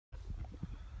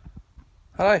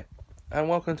Hi, and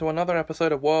welcome to another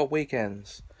episode of Wild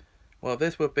Weekends. Well,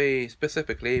 this would be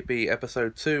specifically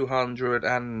episode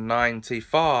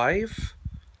 295.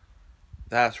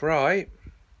 That's right.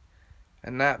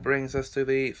 And that brings us to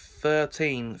the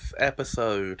 13th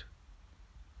episode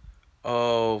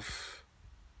of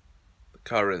the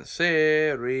current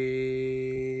series.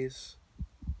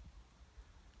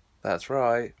 That's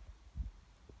right.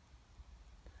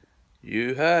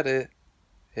 You heard it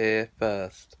here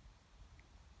first.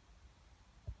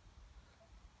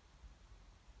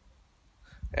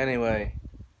 Anyway,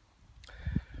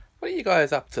 what are you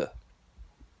guys up to?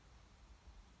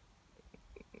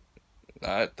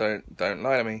 No, don't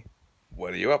lie to me.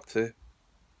 What are you up to?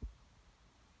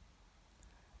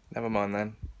 Never mind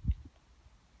then.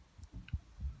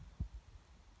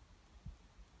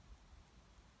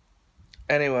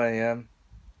 Anyway,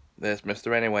 there's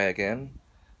Mr. Anyway again.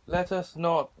 Let us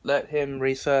not let him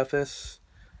resurface,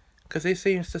 because he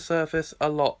seems to surface a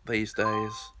lot these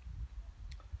days.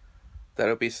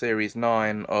 That'll be Series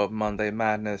 9 of Monday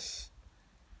Madness,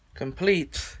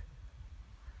 complete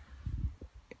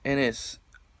in its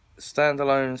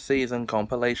standalone season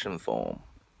compilation form.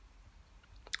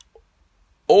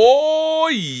 Oh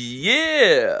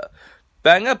yeah!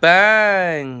 Bang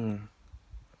bang!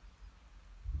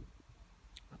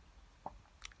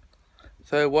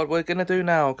 So what we're going to do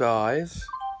now, guys,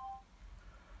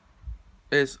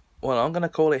 is, well, I'm going to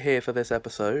call it here for this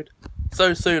episode.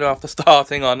 So soon after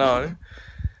starting, I know.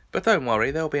 But don't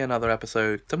worry, there'll be another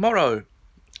episode tomorrow.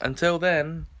 Until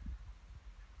then,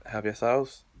 have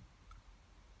yourselves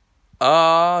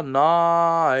a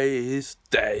nice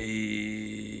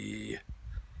day.